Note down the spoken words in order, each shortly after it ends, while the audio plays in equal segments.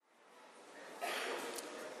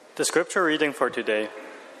The scripture reading for today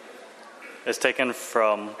is taken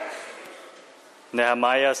from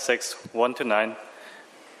Nehemiah 6, 1-9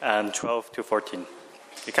 and 12-14.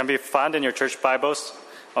 It can be found in your church Bibles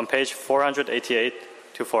on page 488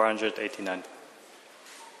 to 489.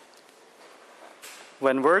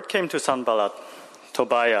 When word came to Sanballat,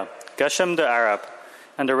 Tobiah, Geshem the Arab,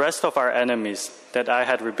 and the rest of our enemies that I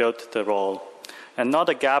had rebuilt the wall, and not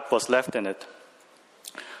a gap was left in it,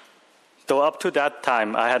 though up to that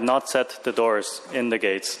time I had not set the doors in the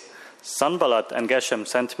gates, Sanballat and Geshem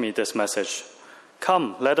sent me this message: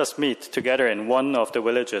 "Come, let us meet together in one of the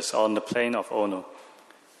villages on the plain of Ono."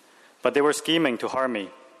 But they were scheming to harm me.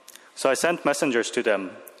 So I sent messengers to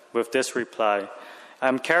them with this reply: "I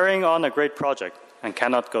am carrying on a great project and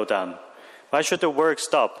cannot go down. Why should the work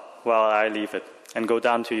stop while I leave it and go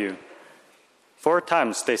down to you?" 4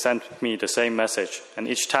 times they sent me the same message, and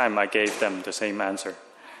each time I gave them the same answer.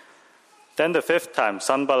 Then the 5th time,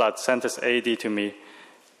 Sanballat sent his aide to me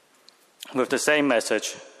with the same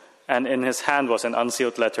message, and in his hand was an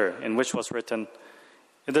unsealed letter in which was written,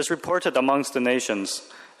 "It is reported amongst the nations,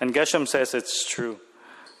 and Geshem says it's true,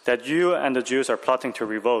 that you and the Jews are plotting to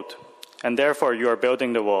revolt, and therefore you are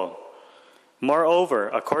building the wall. Moreover,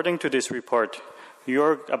 according to this report, you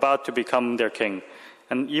are about to become their king,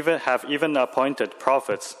 and have even appointed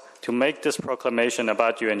prophets to make this proclamation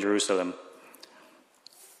about you in Jerusalem.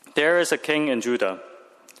 There is a king in Judah.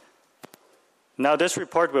 Now this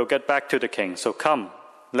report will get back to the king, so come,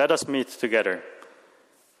 let us meet together."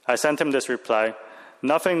 I sent him this reply: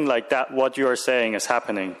 "Nothing like that what you are saying is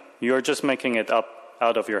happening. You are just making it up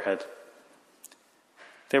out of your head."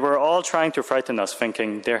 They were all trying to frighten us,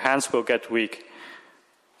 thinking their hands will get weak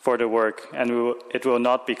for the work and it will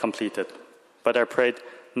not be completed. But I prayed,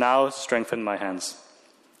 "Now strengthen my hands."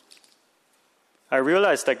 I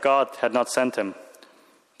realized that God had not sent him,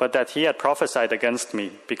 but that he had prophesied against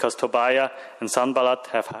me because Tobiah and Sanballat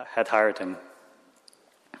had hired him.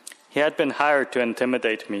 He had been hired to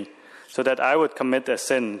intimidate me so that I would commit a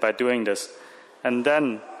sin by doing this, and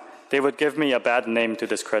then they would give me a bad name to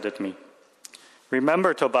discredit me.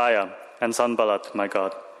 Remember Tobiah and Sanballat, my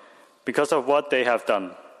God, because of what they have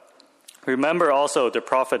done. Remember also the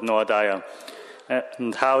prophet Noadiah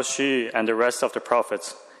and how she and the rest of the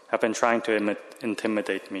prophets have been trying to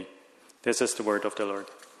intimidate me." This is the word of the Lord.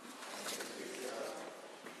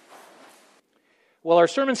 Well, our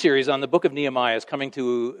sermon series on the book of Nehemiah is coming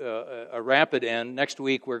to a rapid end. Next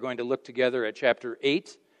week, we're going to look together at chapter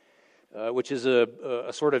 8, which is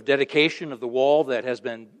a sort of dedication of the wall that has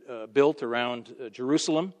been built around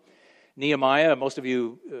Jerusalem. Nehemiah, most of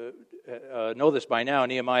you know this by now,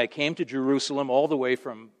 Nehemiah came to Jerusalem all the way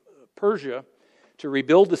from Persia to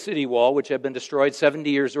rebuild the city wall, which had been destroyed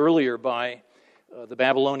 70 years earlier by the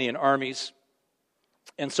Babylonian armies.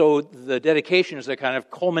 And so the dedication is a kind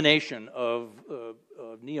of culmination of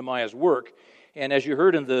Nehemiah's work. And as you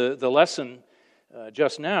heard in the lesson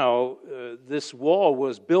just now, this wall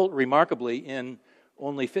was built remarkably in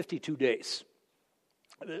only 52 days.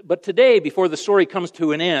 But today, before the story comes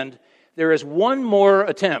to an end, there is one more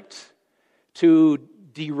attempt to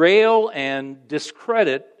derail and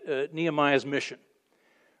discredit Nehemiah's mission.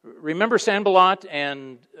 Remember Sanballat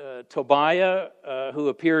and Tobiah, who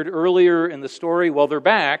appeared earlier in the story? Well, they're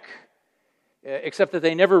back, except that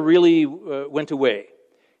they never really went away.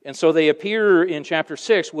 And so they appear in chapter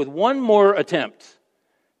 6 with one more attempt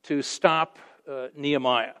to stop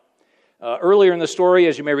Nehemiah. Earlier in the story,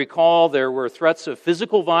 as you may recall, there were threats of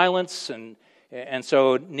physical violence, and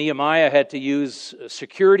so Nehemiah had to use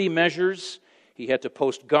security measures. He had to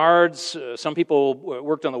post guards. Some people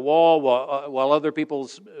worked on the wall while other people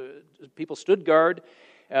stood guard.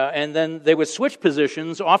 And then they would switch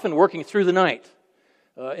positions, often working through the night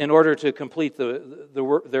in order to complete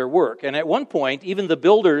their work. And at one point, even the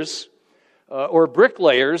builders or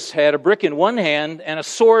bricklayers had a brick in one hand and a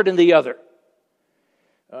sword in the other.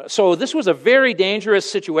 So this was a very dangerous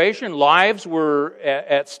situation. Lives were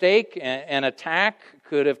at stake. An attack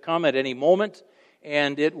could have come at any moment,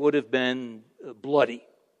 and it would have been bloody.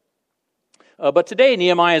 But today,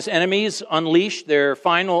 Nehemiah's enemies unleashed their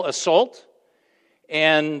final assault,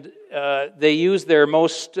 and they used their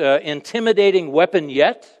most intimidating weapon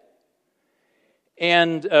yet.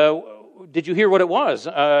 And did you hear what it was?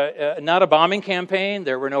 Not a bombing campaign.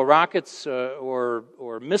 There were no rockets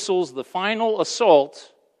or missiles. The final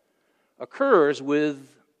assault occurs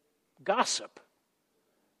with gossip,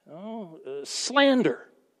 slander,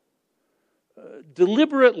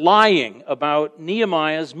 deliberate lying about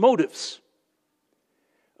Nehemiah's motives.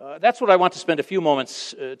 That's what I want to spend a few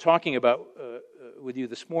moments talking about with you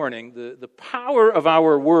this morning, the power of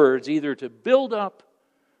our words either to build up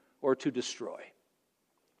or to destroy.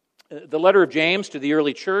 The letter of James to the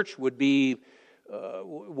early church would be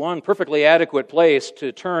one perfectly adequate place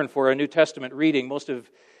to turn for a New Testament reading. Most of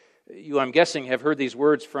you, I'm guessing, have heard these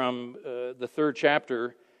words from the third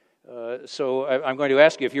chapter. So I'm going to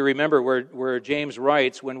ask you if you remember where James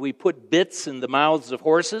writes, when we put bits in the mouths of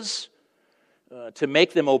horses to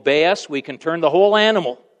make them obey us, we can turn the whole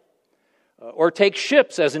animal. Or take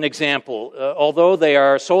ships as an example. Although they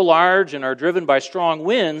are so large and are driven by strong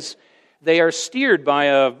winds, they are steered by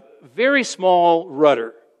a very small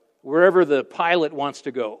rudder wherever the pilot wants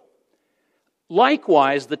to go.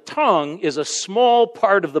 Likewise, the tongue is a small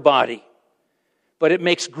part of the body, but it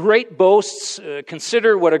makes great boasts.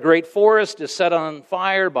 Consider what a great forest is set on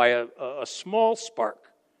fire by a small spark.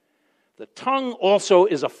 The tongue also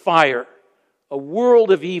is a fire, a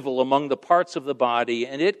world of evil among the parts of the body,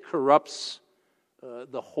 and it corrupts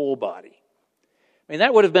the whole body. I mean,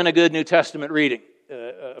 that would have been a good New Testament reading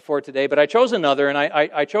for today, but I chose another, and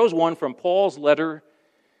I chose one from Paul's letter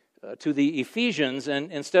to the Ephesians, and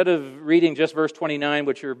instead of reading just verse 29,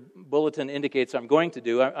 which your bulletin indicates I'm going to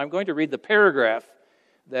do, I'm going to read the paragraph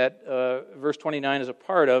that verse 29 is a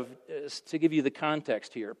part of to give you the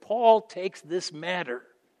context here. Paul takes this matter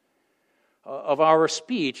of our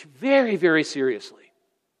speech very, very seriously.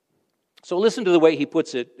 So listen to the way he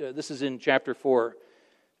puts it. This is in chapter 4,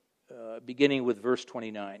 beginning with verse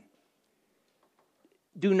 29.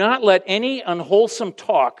 Do not let any unwholesome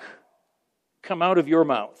talk come out of your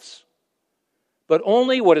mouths, but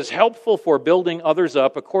only what is helpful for building others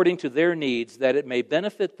up according to their needs, that it may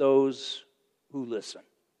benefit those who listen.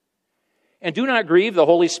 And do not grieve the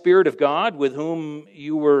Holy Spirit of God, with whom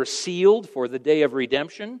you were sealed for the day of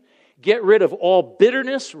redemption. Get rid of all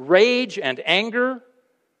bitterness, rage, and anger,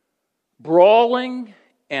 brawling,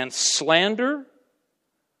 and slander,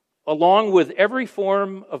 along with every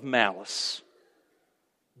form of malice.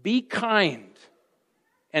 Be kind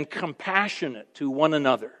and compassionate to one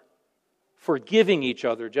another, forgiving each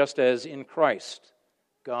other, just as in Christ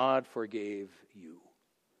God forgave you.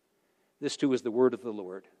 This too is the word of the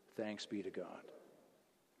Lord. Thanks be to God.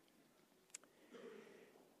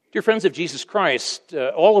 Dear friends of Jesus Christ,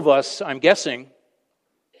 all of us, I'm guessing,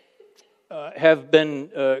 have been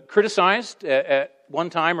criticized at one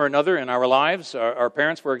time or another in our lives. Our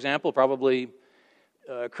parents, for example, probably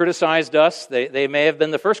criticized us. They may have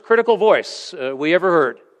been the first critical voice we ever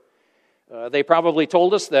heard. They probably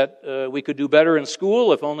told us that we could do better in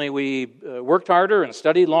school if only we worked harder and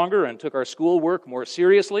studied longer and took our schoolwork more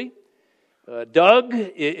seriously. Doug,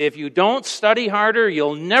 if you don't study harder,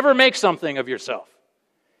 you'll never make something of yourself.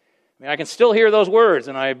 I mean, I can still hear those words,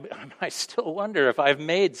 and I still wonder if I've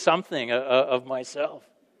made something of myself.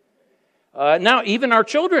 Now, even our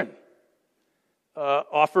children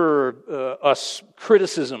offer us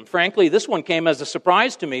criticism. Frankly, this one came as a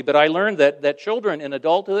surprise to me, but I learned that children in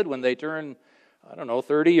adulthood, when they turn,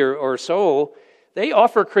 30 or so, they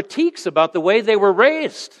offer critiques about the way they were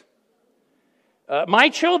raised. My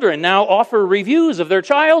children now offer reviews of their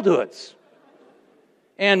childhoods.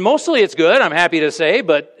 And mostly it's good, I'm happy to say,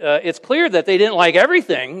 but it's clear that they didn't like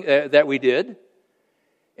everything that we did.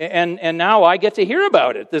 And now I get to hear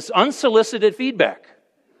about it, this unsolicited feedback.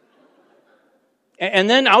 And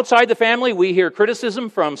then outside the family, we hear criticism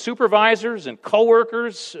from supervisors and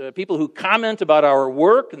coworkers, people who comment about our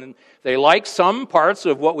work, and they like some parts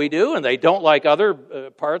of what we do, and they don't like other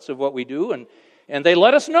parts of what we do, and they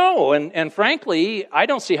let us know. And frankly, I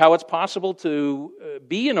don't see how it's possible to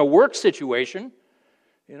be in a work situation,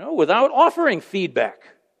 without offering feedback.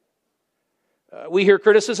 We hear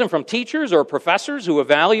criticism from teachers or professors who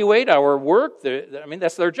evaluate our work.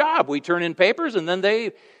 That's their job. We turn in papers, and then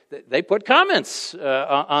they put comments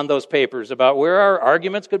on those papers about where our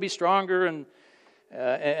arguments could be stronger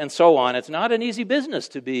and so on. It's not an easy business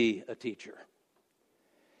to be a teacher.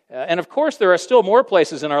 And of course, there are still more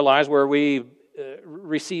places in our lives where we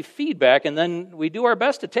receive feedback, and then we do our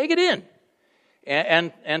best to take it in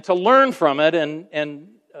and to learn from it and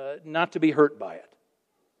not to be hurt by it.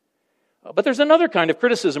 But there's another kind of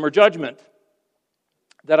criticism or judgment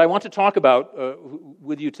that I want to talk about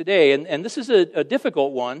with you today, and this is a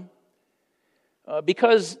difficult one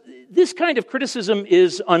because this kind of criticism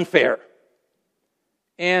is unfair,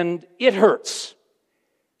 and it hurts.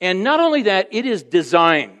 And not only that, it is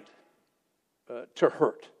designed to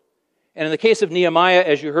hurt. And in the case of Nehemiah,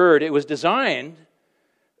 as you heard, it was designed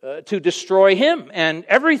to destroy him and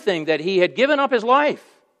everything that he had given up his life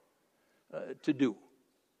to do.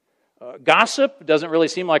 Gossip doesn't really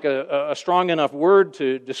seem like a strong enough word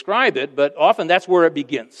to describe it, but often that's where it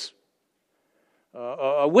begins.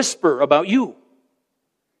 A whisper about you.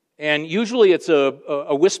 And usually it's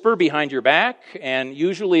a whisper behind your back, and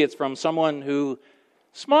usually it's from someone who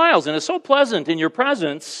smiles and is so pleasant in your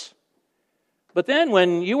presence, but then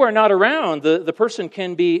when you are not around, the person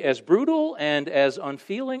can be as brutal and as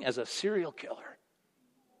unfeeling as a serial killer.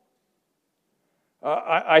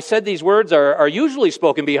 I said these words are usually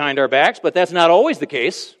spoken behind our backs, but that's not always the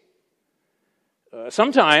case.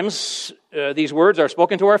 Sometimes these words are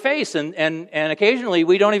spoken to our face, and occasionally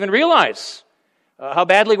we don't even realize how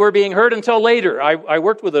badly we're being hurt until later. I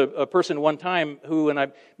worked with a person one time who,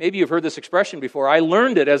 and maybe you've heard this expression before, I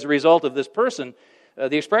learned it as a result of this person.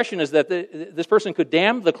 The expression is that this person could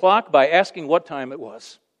damn the clock by asking what time it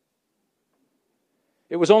was.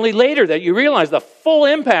 It was only later that you realized the full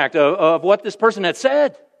impact of what this person had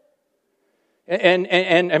said.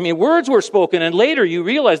 And I mean, words were spoken, and later you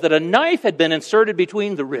realized that a knife had been inserted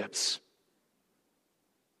between the ribs.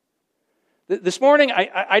 This morning,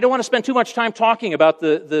 I don't want to spend too much time talking about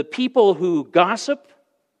the people who gossip,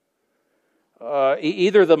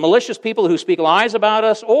 either the malicious people who speak lies about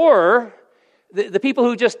us, or the people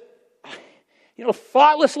who just,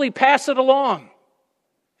 thoughtlessly pass it along.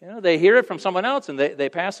 They hear it from someone else and they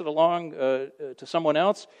pass it along to someone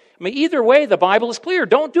else. I mean, either way, the Bible is clear.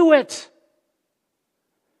 Don't do it.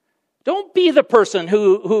 Don't be the person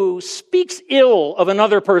who speaks ill of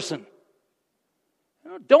another person.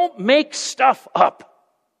 Don't make stuff up.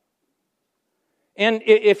 And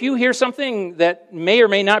if you hear something that may or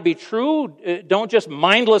may not be true, don't just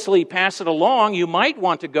mindlessly pass it along. You might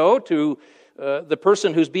want to go to the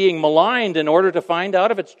person who's being maligned in order to find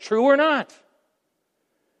out if it's true or not.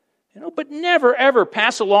 But never, ever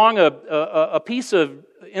pass along a piece of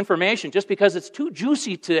information just because it's too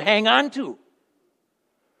juicy to hang on to.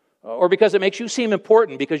 Or because it makes you seem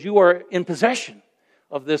important, because you are in possession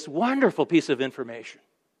of this wonderful piece of information.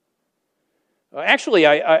 Actually,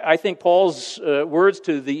 I think Paul's words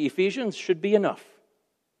to the Ephesians should be enough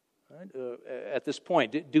at this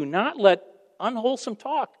point. Do not let unwholesome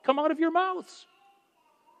talk come out of your mouths,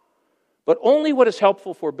 but only what is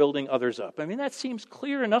helpful for building others up. I mean, that seems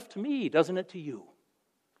clear enough to me, doesn't it, to you?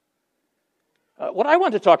 What I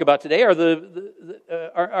want to talk about today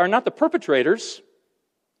are not the perpetrators,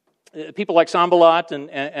 people like Sanballat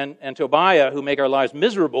and Tobiah who make our lives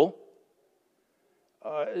miserable.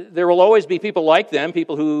 There will always be people like them,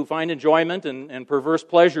 people who find enjoyment and perverse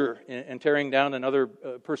pleasure in tearing down another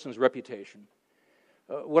person's reputation.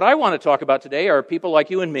 What I want to talk about today are people like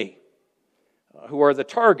you and me, who are the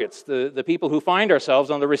targets, the people who find ourselves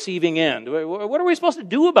on the receiving end. What are we supposed to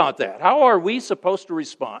do about that? How are we supposed to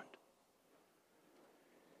respond?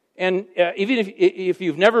 And even if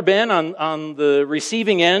you've never been on the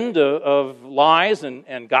receiving end of lies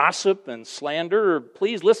and gossip and slander,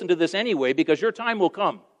 please listen to this anyway, because your time will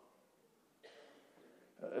come.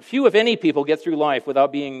 Few, if any, people get through life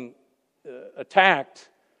without being attacked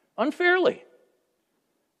unfairly,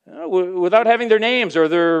 without having their names or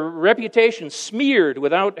their reputation smeared,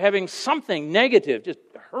 without having something negative just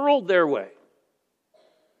hurled their way.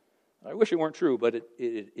 I wish it weren't true, but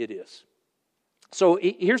it is. So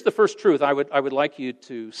here's the first truth I would like you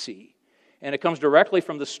to see, and it comes directly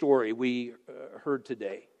from the story we heard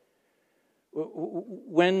today.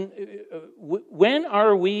 When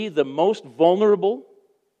are we the most vulnerable,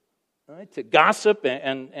 right, to gossip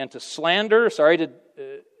and to slander? Sorry to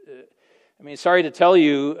tell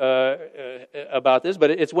you about this,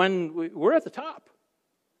 but it's when we're at the top.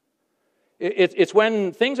 It's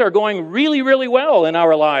when things are going really, really well in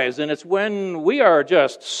our lives, and it's when we are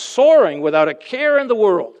just soaring without a care in the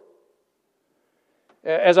world.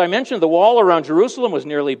 As I mentioned, the wall around Jerusalem was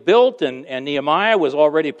nearly built, and Nehemiah was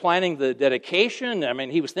already planning the dedication. I mean,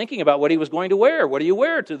 he was thinking about what he was going to wear. What do you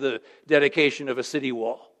wear to the dedication of a city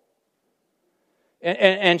wall?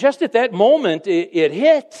 And just at that moment, it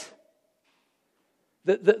hit.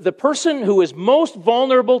 The person who is most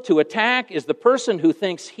vulnerable to attack is the person who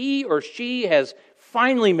thinks he or she has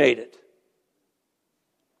finally made it.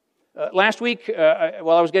 Last week,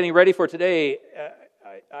 while I was getting ready for today,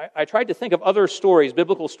 I tried to think of other stories,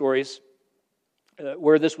 biblical stories,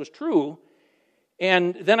 where this was true.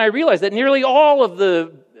 And then I realized that nearly all of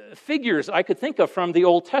the figures I could think of from the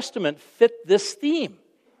Old Testament fit this theme.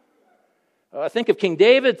 Think of King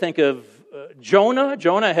David, think of Jonah.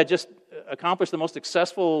 Jonah had just accomplished the most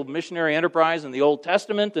successful missionary enterprise in the Old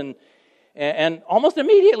Testament, and almost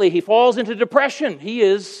immediately he falls into depression. He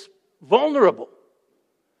is vulnerable.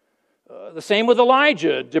 The same with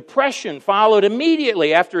Elijah. Depression followed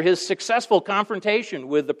immediately after his successful confrontation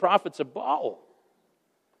with the prophets of Baal.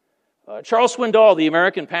 Charles Swindoll, the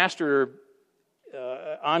American pastor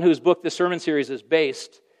on whose book this sermon series is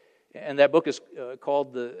based, and that book is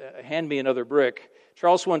called Hand Me Another Brick,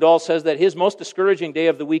 Charles Swindoll says that his most discouraging day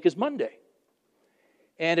of the week is Monday.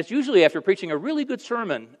 And it's usually after preaching a really good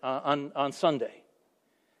sermon on Sunday.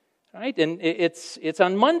 Right? And it's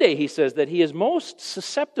on Monday, he says, that he is most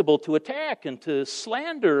susceptible to attack and to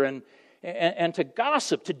slander and to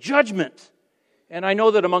gossip, to judgment. And I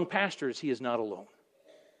know that among pastors, he is not alone.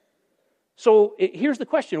 So here's the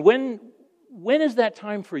question. When is that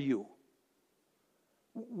time for you?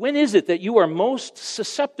 When is it that you are most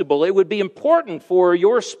susceptible? It would be important for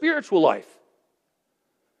your spiritual life,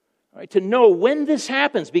 right, to know when this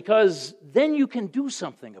happens, because then you can do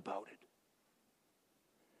something about it.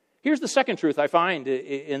 Here's the second truth I find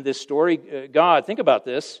in this story. God, think about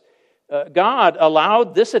this. God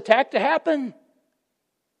allowed this attack to happen.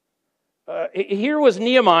 Here was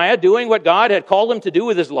Nehemiah doing what God had called him to do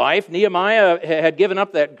with his life. Nehemiah had given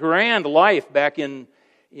up that grand life back in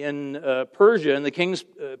Persia, in the king's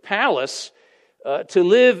palace, to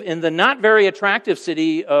live in the not very attractive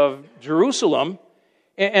city of Jerusalem.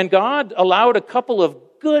 And God allowed a couple of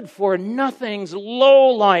good-for-nothings,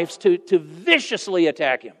 low-lifes to viciously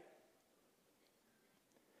attack him.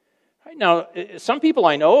 Right now, some people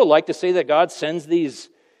I know like to say that God sends these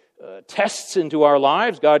tests into our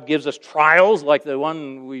lives. God gives us trials like the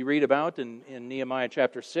one we read about in Nehemiah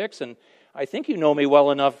chapter 6. And I think you know me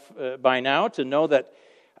well enough by now to know that,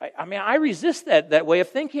 I resist that way of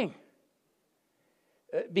thinking.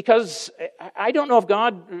 Because I don't know if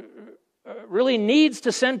God really needs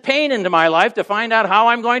to send pain into my life to find out how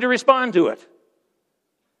I'm going to respond to it.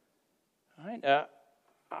 Right?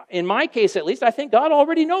 In my case, at least, I think God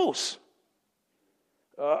already knows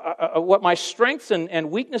what my strengths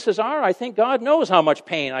and weaknesses are. I think God knows how much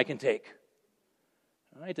pain I can take.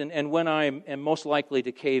 Right? And when I am most likely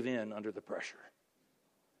to cave in under the pressure.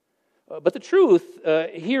 But the truth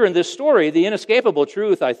here in this story, the inescapable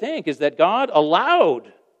truth, I think, is that God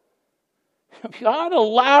allowed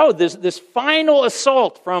this final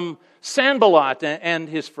assault from Sanballat and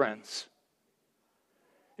his friends.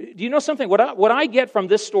 Do you know something? What I get from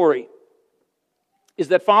this story is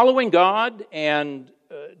that following God and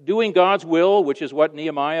doing God's will, which is what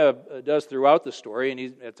Nehemiah does throughout the story,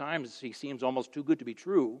 and at times he seems almost too good to be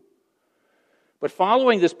true, but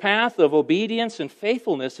following this path of obedience and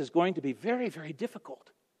faithfulness is going to be very, very difficult.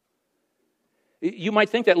 You might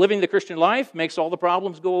think that living the Christian life makes all the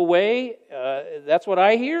problems go away. That's what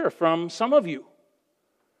I hear from some of you.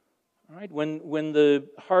 Right? When the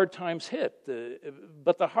hard times hit.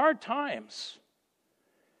 But the hard times,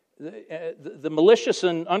 the malicious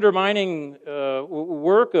and undermining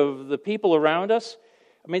work of the people around us,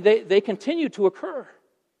 they continue to occur.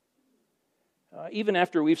 Even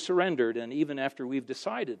after we've surrendered and even after we've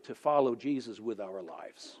decided to follow Jesus with our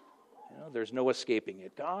lives. There's no escaping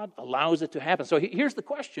it. God allows it to happen. So here's the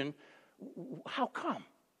question, how come?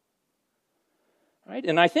 Right?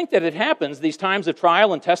 And I think that it happens, these times of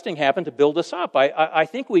trial and testing happen to build us up. I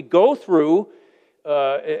think we go through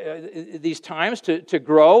these times to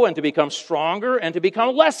grow and to become stronger and to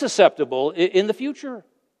become less susceptible in the future.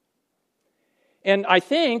 And I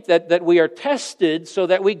think that we are tested so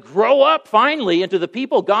that we grow up finally into the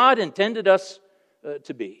people God intended us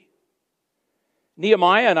to be.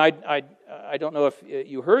 Nehemiah, and I don't know if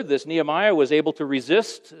you heard this, Nehemiah was able to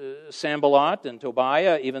resist Sanballat and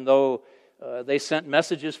Tobiah, even though they sent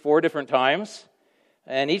messages 4 different times.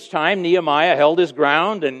 And each time Nehemiah held his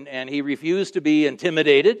ground and he refused to be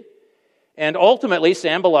intimidated. And ultimately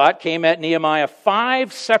Sanballat came at Nehemiah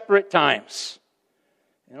 5 separate times,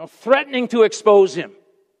 threatening to expose him.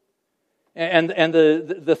 And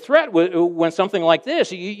the threat went something like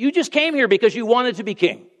this: you just came here because you wanted to be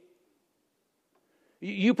king.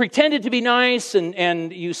 You pretended to be nice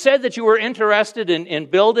and you said that you were interested in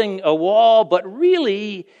building a wall, but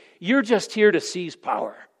really you're just here to seize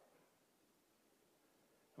power.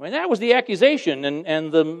 That was the accusation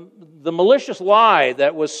and the malicious lie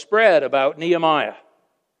that was spread about Nehemiah.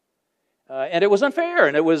 And it was unfair,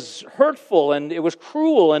 and it was hurtful, and it was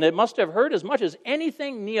cruel, and it must have hurt as much as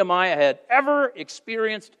anything Nehemiah had ever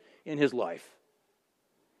experienced in his life.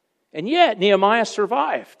 And yet, Nehemiah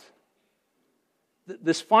survived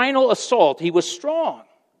this final assault. He was strong,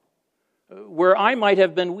 where I might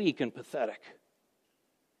have been weak and pathetic.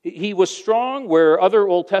 He was strong where other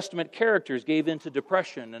Old Testament characters gave in to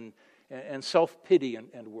depression and self-pity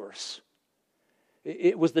and worse.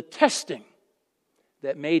 It was the testing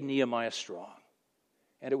that made Nehemiah strong.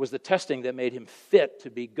 And it was the testing that made him fit to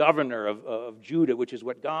be governor of Judah, which is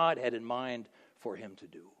what God had in mind for him to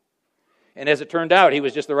do. And as it turned out, he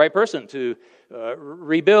was just the right person to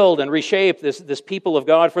rebuild and reshape this people of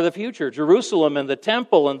God for the future. Jerusalem and the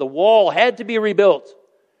temple and the wall had to be rebuilt.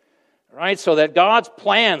 Right? So that God's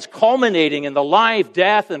plans culminating in the life,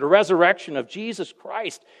 death, and resurrection of Jesus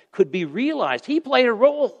Christ could be realized. He played a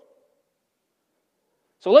role.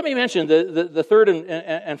 So let me mention the third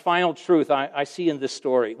and final truth I see in this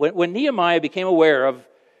story. When Nehemiah became aware of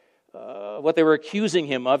what they were accusing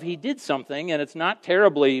him of, he did something, and it's not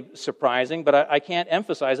terribly surprising, but I can't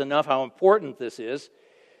emphasize enough how important this is.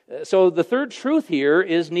 So the third truth here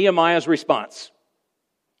is Nehemiah's response.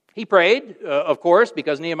 He prayed, of course,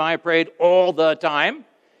 because Nehemiah prayed all the time.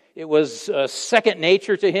 It was second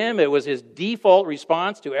nature to him. It was his default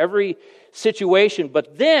response to every situation.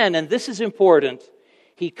 But then, and this is important,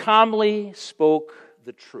 he calmly spoke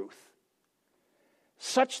the truth.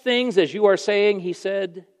 Such things as you are saying, he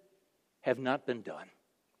said, have not been done.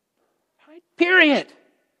 Right? Period.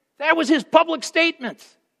 That was his public statement.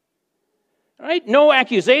 Right? No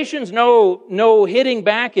accusations, no hitting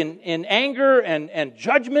back in anger and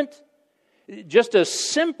judgment. Just a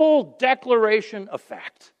simple declaration of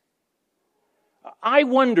fact. I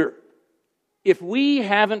wonder if we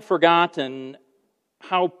haven't forgotten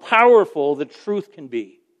how powerful the truth can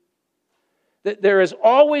be. That there is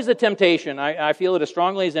always a temptation, I feel it as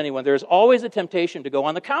strongly as anyone, there is always a temptation to go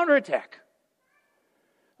on the counterattack,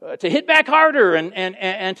 to hit back harder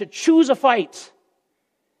and to choose a fight.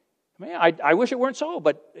 I wish it weren't so,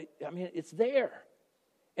 but it's there.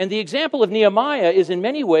 And the example of Nehemiah is in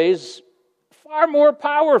many ways far more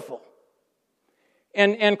powerful.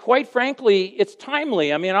 And quite frankly, it's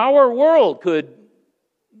timely. Our world could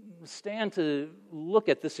stand to look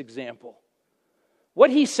at this example. What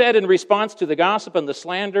he said in response to the gossip and the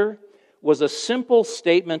slander was a simple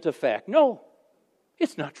statement of fact. No,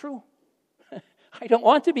 it's not true. I don't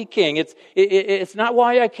want to be king. It's not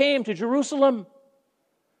why I came to Jerusalem.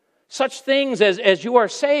 Such things as you are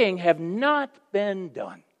saying have not been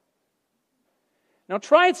done. Now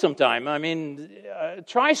try it sometime.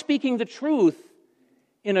 Try speaking the truth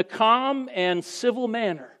in a calm and civil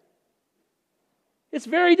manner. It's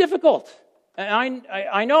very difficult.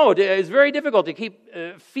 I know it's very difficult to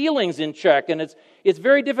keep feelings in check, and it's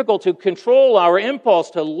very difficult to control our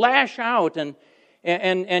impulse to lash out,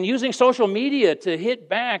 and using social media to hit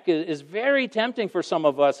back is very tempting for some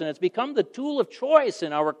of us, and it's become the tool of choice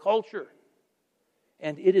in our culture,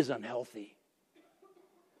 and it is unhealthy.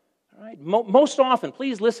 All right? Most often,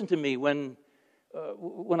 please listen to me when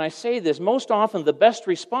I say this, most often the best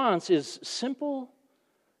response is simple,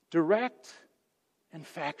 direct, and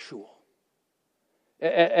factual.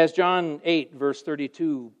 As John 8, verse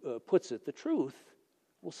 32 puts it, the truth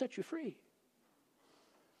will set you free.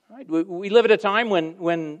 Right? We live at a time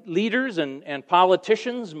when leaders and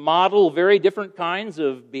politicians model very different kinds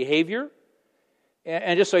of behavior.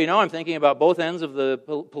 And just so you know, I'm thinking about both ends of the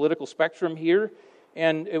political spectrum here.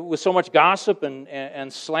 And with so much gossip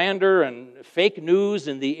and slander and fake news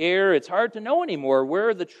in the air, it's hard to know anymore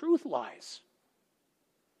where the truth lies.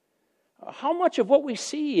 How much of what we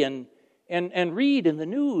see and read in the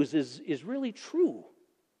news is really true?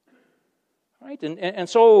 Right? And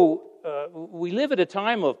so we live at a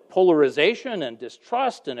time of polarization and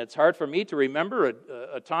distrust, and it's hard for me to remember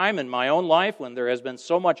a time in my own life when there has been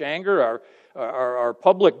so much anger. Our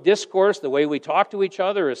public discourse, the way we talk to each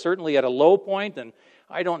other, is certainly at a low point, and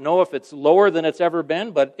I don't know if it's lower than it's ever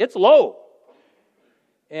been, but it's low.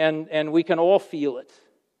 And we can all feel it.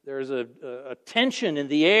 There's a tension in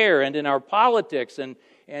the air and in our politics and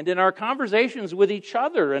in our conversations with each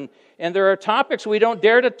other. And there are topics we don't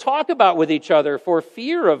dare to talk about with each other for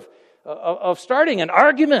fear of starting an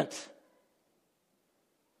argument.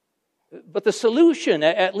 But the solution,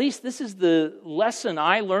 at least this is the lesson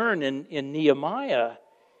I learned in Nehemiah,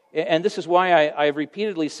 and this is why I've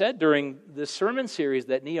repeatedly said during this sermon series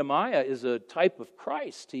that Nehemiah is a type of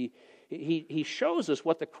Christ. He shows us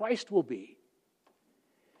what the Christ will be.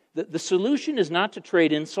 The solution is not to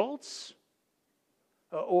trade insults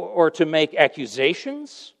or to make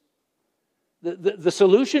accusations. The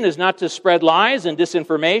solution is not to spread lies and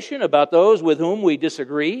disinformation about those with whom we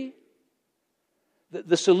disagree.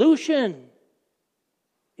 The solution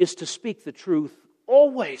is to speak the truth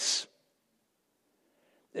always.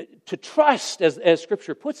 To trust, as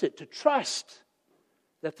Scripture puts it, to trust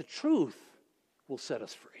that the truth will set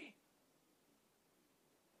us free.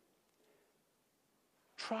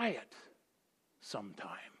 Try it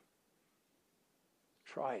sometime.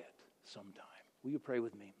 Try it sometime. Will you pray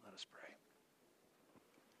with me? Let us pray.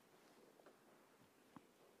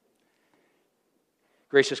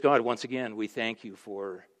 Gracious God, once again, we thank you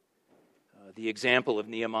for the example of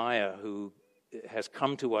Nehemiah, who has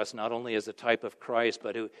come to us not only as a type of Christ,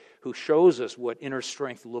 but who shows us what inner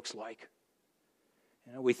strength looks like.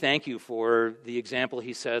 We thank you for the example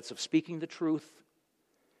he sets of speaking the truth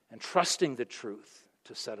and trusting the truth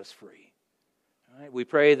to set us free. All right? We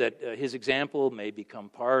pray that his example may become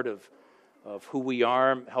part of who we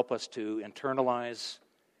are, help us to internalize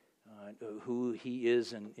who he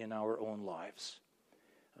is in our own lives.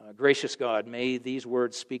 Gracious God, may these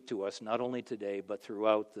words speak to us not only today, but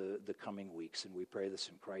throughout the coming weeks. And we pray this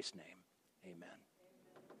in Christ's name. Amen.